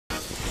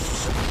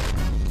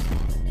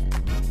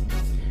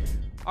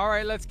All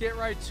right, let's get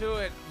right to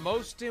it.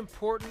 Most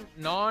important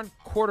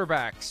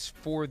non-quarterbacks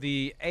for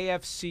the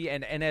AFC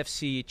and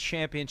NFC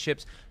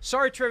Championships.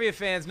 Sorry, trivia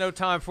fans, no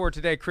time for it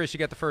today. Chris, you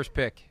got the first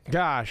pick.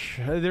 Gosh,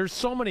 there's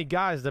so many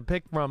guys to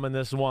pick from in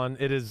this one.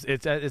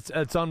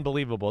 It's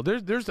unbelievable.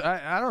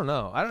 I don't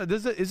know.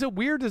 Is it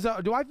weird?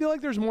 Do I feel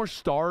like there's more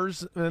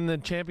stars in the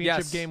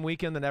championship game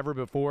weekend than ever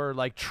before?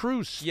 Like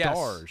true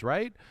stars,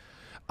 right?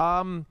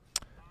 I'm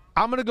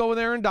gonna go with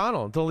Aaron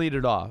Donald to lead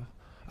it off.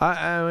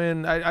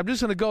 I'm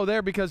just going to go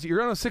there because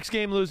you're on a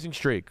 6-game losing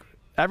streak.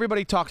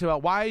 Everybody talks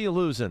about, why are you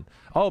losing?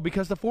 Oh,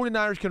 because the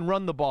 49ers can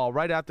run the ball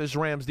right at this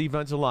Rams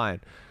defensive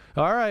line.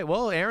 All right,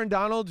 well, Aaron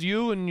Donald,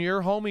 you and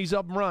your homies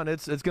up front,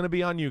 it's going to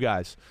be on you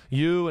guys.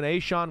 You and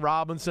A'Shaun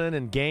Robinson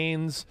and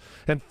Gaines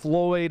and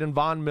Floyd and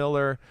Von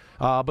Miller,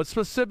 but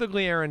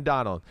specifically Aaron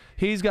Donald.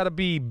 He's got to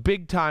be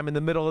big time in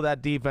the middle of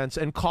that defense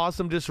and cause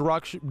some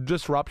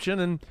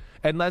disruption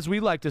and as we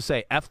like to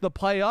say, F the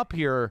play up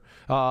here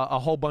a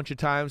whole bunch of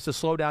times to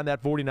slow down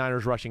that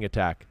 49ers rushing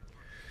attack.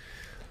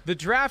 The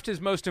draft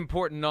is most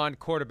important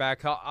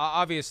non-quarterback.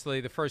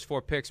 Obviously, the first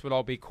 4 picks would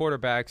all be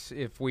quarterbacks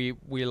if we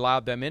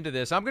allowed them into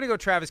this. I'm going to go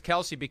Travis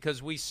Kelce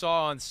because we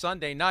saw on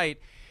Sunday night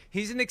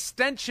he's an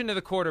extension of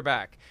the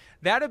quarterback.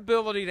 That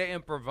ability to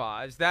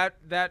improvise, that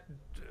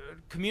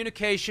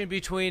communication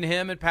between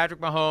him and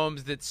Patrick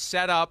Mahomes that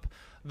set up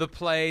the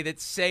play, that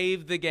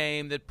saved the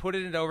game, that put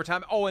it into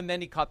overtime. Oh, and then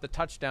he caught the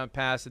touchdown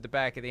pass at the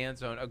back of the end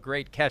zone. A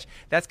great catch.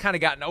 That's kind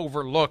of gotten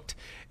overlooked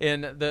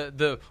in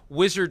the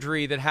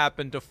wizardry that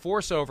happened to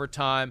force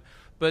overtime.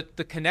 But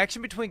the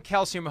connection between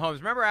Kelce and Mahomes.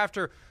 Remember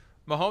after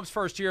Mahomes'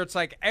 first year, it's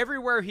like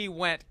everywhere he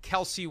went,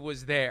 Kelce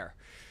was there.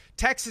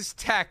 Texas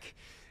Tech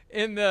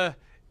in the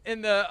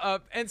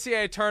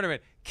NCAA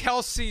tournament,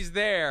 Kelce's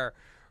there,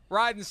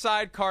 riding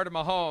sidecar to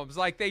Mahomes.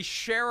 Like they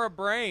share a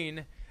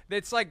brain.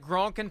 It's like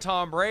Gronk and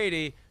Tom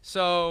Brady.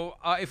 So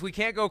if we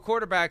can't go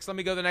quarterbacks, let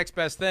me go the next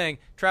best thing.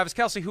 Travis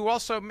Kelce, who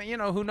also,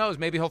 who knows?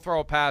 Maybe he'll throw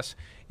a pass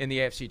in the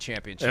AFC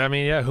Championship. I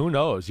mean, yeah, who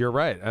knows? You're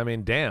right. I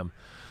mean, damn.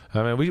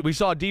 I mean, we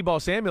saw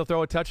Deebo Samuel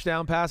throw a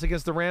touchdown pass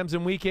against the Rams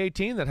in Week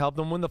 18 that helped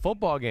them win the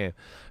football game.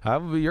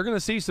 You're going to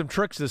see some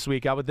tricks this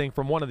week, I would think,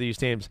 from one of these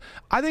teams.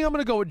 I think I'm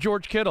going to go with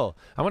George Kittle.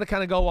 I'm going to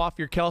kind of go off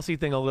your Kelce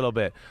thing a little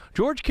bit.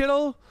 George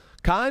Kittle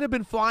kind of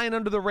been flying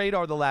under the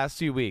radar the last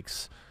few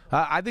weeks.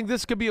 I think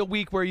this could be a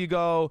week where you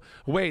go,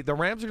 wait, the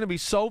Rams are going to be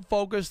so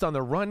focused on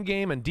the run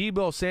game and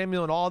Deebo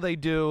Samuel and all they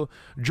do.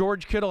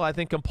 George Kittle, I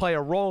think, can play a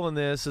role in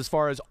this as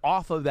far as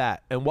off of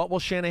that. And what will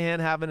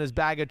Shanahan have in his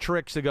bag of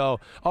tricks to go,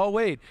 oh,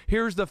 wait,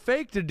 here's the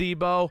fake to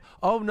Deebo.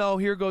 Oh, no,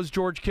 here goes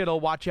George Kittle.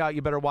 Watch out.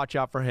 You better watch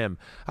out for him.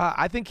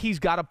 I think he's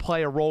got to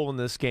play a role in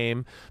this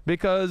game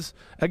because,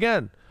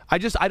 again,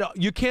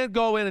 you can't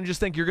go in and just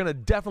think you're going to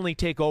definitely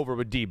take over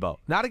with Deebo.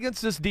 Not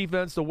against this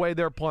defense, the way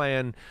they're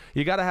playing.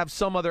 You got to have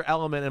some other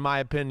element, in my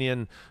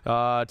opinion,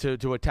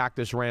 to attack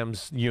this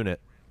Rams unit.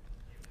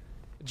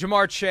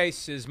 Jamar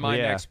Chase is my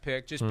next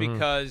pick, just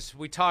because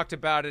we talked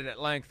about it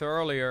at length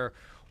earlier.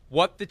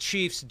 What the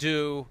Chiefs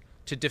do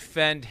to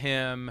defend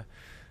him,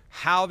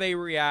 how they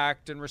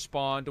react and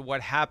respond to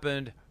what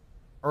happened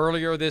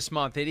earlier this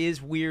month. It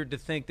is weird to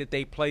think that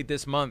they played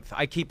this month.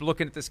 I keep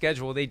looking at the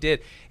schedule. They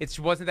did. It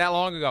wasn't that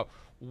long ago.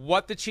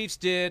 What the Chiefs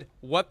did,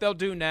 what they'll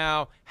do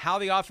now, how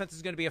the offense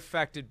is going to be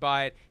affected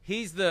by it.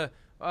 He's the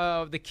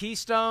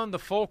keystone, the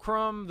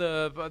fulcrum,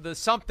 the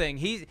something.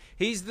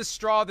 He's the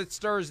straw that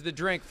stirs the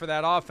drink for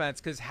that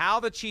offense, because how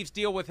the Chiefs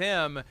deal with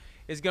him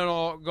is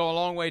going to go a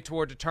long way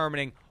toward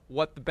determining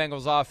what the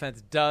Bengals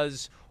offense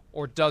does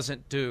or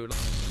doesn't do.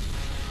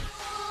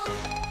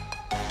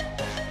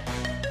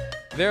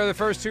 There are the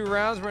first 2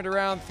 rounds. We're into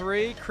round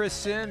 3. Chris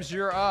Simms,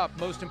 you're up.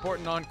 Most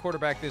important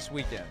non-quarterback this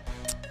weekend.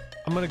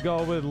 I'm going to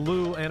go with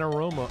Lou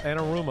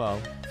Anarumo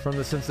from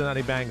the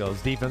Cincinnati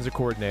Bengals, defensive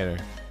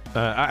coordinator.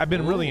 I've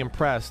been really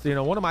impressed.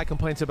 One of my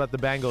complaints about the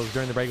Bengals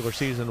during the regular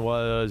season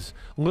was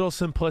a little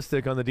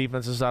simplistic on the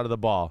defensive side of the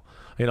ball.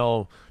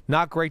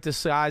 Not great to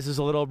sizes,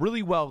 a little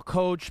really well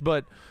coached,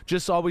 but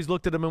just always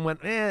looked at them and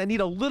went, I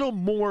need a little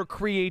more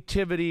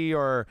creativity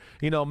or,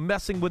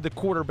 messing with the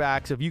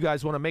quarterbacks if you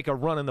guys want to make a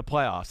run in the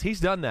playoffs. He's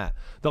done that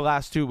the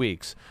last 2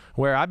 weeks,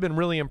 where I've been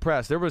really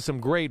impressed. There was some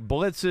great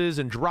blitzes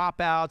and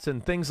dropouts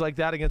and things like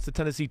that against the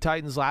Tennessee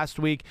Titans last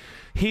week.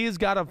 He's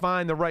got to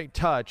find the right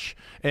touch.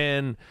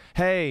 And,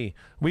 hey,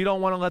 we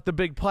don't want to let the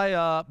big play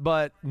up,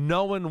 but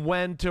knowing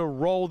when to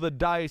roll the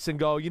dice and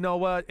go, you know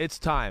what, it's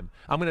time.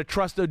 I'm going to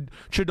trust a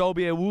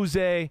Chidobe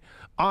Awuzie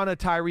on a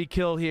Tyreek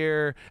Hill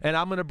here, and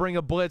I'm going to bring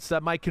a blitz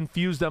that might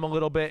confuse them a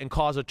little bit and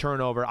cause a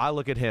turnover. I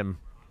look at him.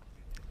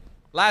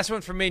 Last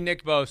one for me,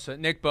 Nick Bosa.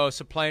 Nick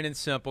Bosa, plain and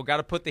simple. Got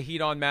to put the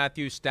heat on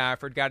Matthew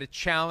Stafford. Got to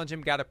challenge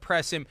him. Got to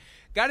press him.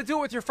 Got to do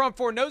it with your front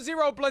four. No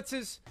zero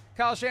blitzes,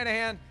 Kyle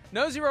Shanahan.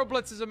 No zero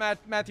blitzes of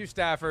Matthew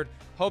Stafford.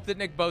 Hope that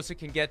Nick Bosa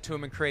can get to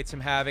him and create some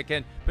havoc.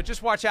 But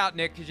just watch out,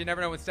 Nick, because you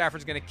never know when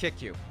Stafford's going to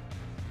kick you.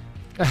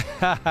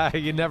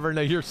 You never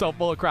know. You're so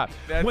full of crap.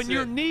 When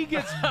your knee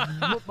gets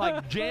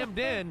jammed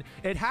in,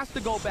 it has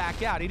to go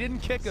back out. He didn't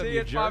kick him. See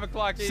you at 5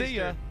 o'clock Eastern. See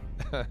ya.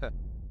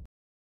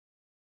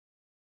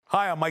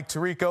 Hi, I'm Mike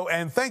Tirico,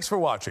 and thanks for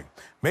watching.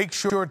 Make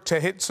sure to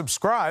hit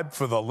subscribe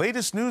for the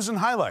latest news and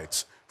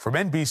highlights from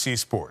NBC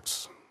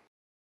Sports.